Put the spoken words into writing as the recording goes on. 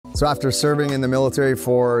So after serving in the military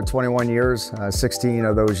for 21 years, 16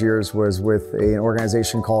 of those years was with an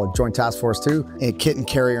organization called Joint Task Force 2, a kit and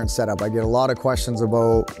carrier and setup. I get a lot of questions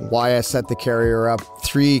about why I set the carrier up.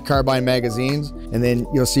 3 carbine magazines, and then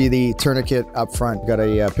you'll see the tourniquet up front. Got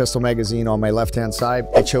a pistol magazine on my left-hand side.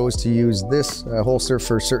 I chose to use this holster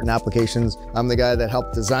for certain applications. I'm the guy that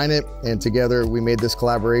helped design it, and together we made this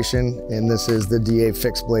collaboration, and this is the DA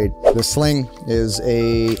fixed blade. The sling is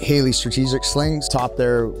a Haley strategic sling. Top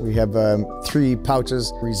there, we have 3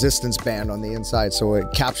 pouches, resistance band on the inside, so it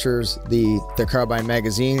captures the carbine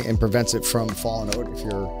magazine and prevents it from falling out if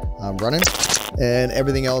you're running. And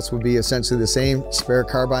everything else would be essentially the same. Spare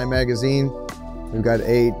carbine magazine. We've got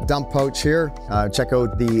a dump pouch here. Check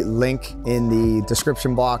out the link in the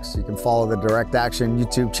description box. You can follow the Direct Action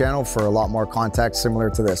YouTube channel for a lot more content similar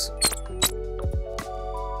to this.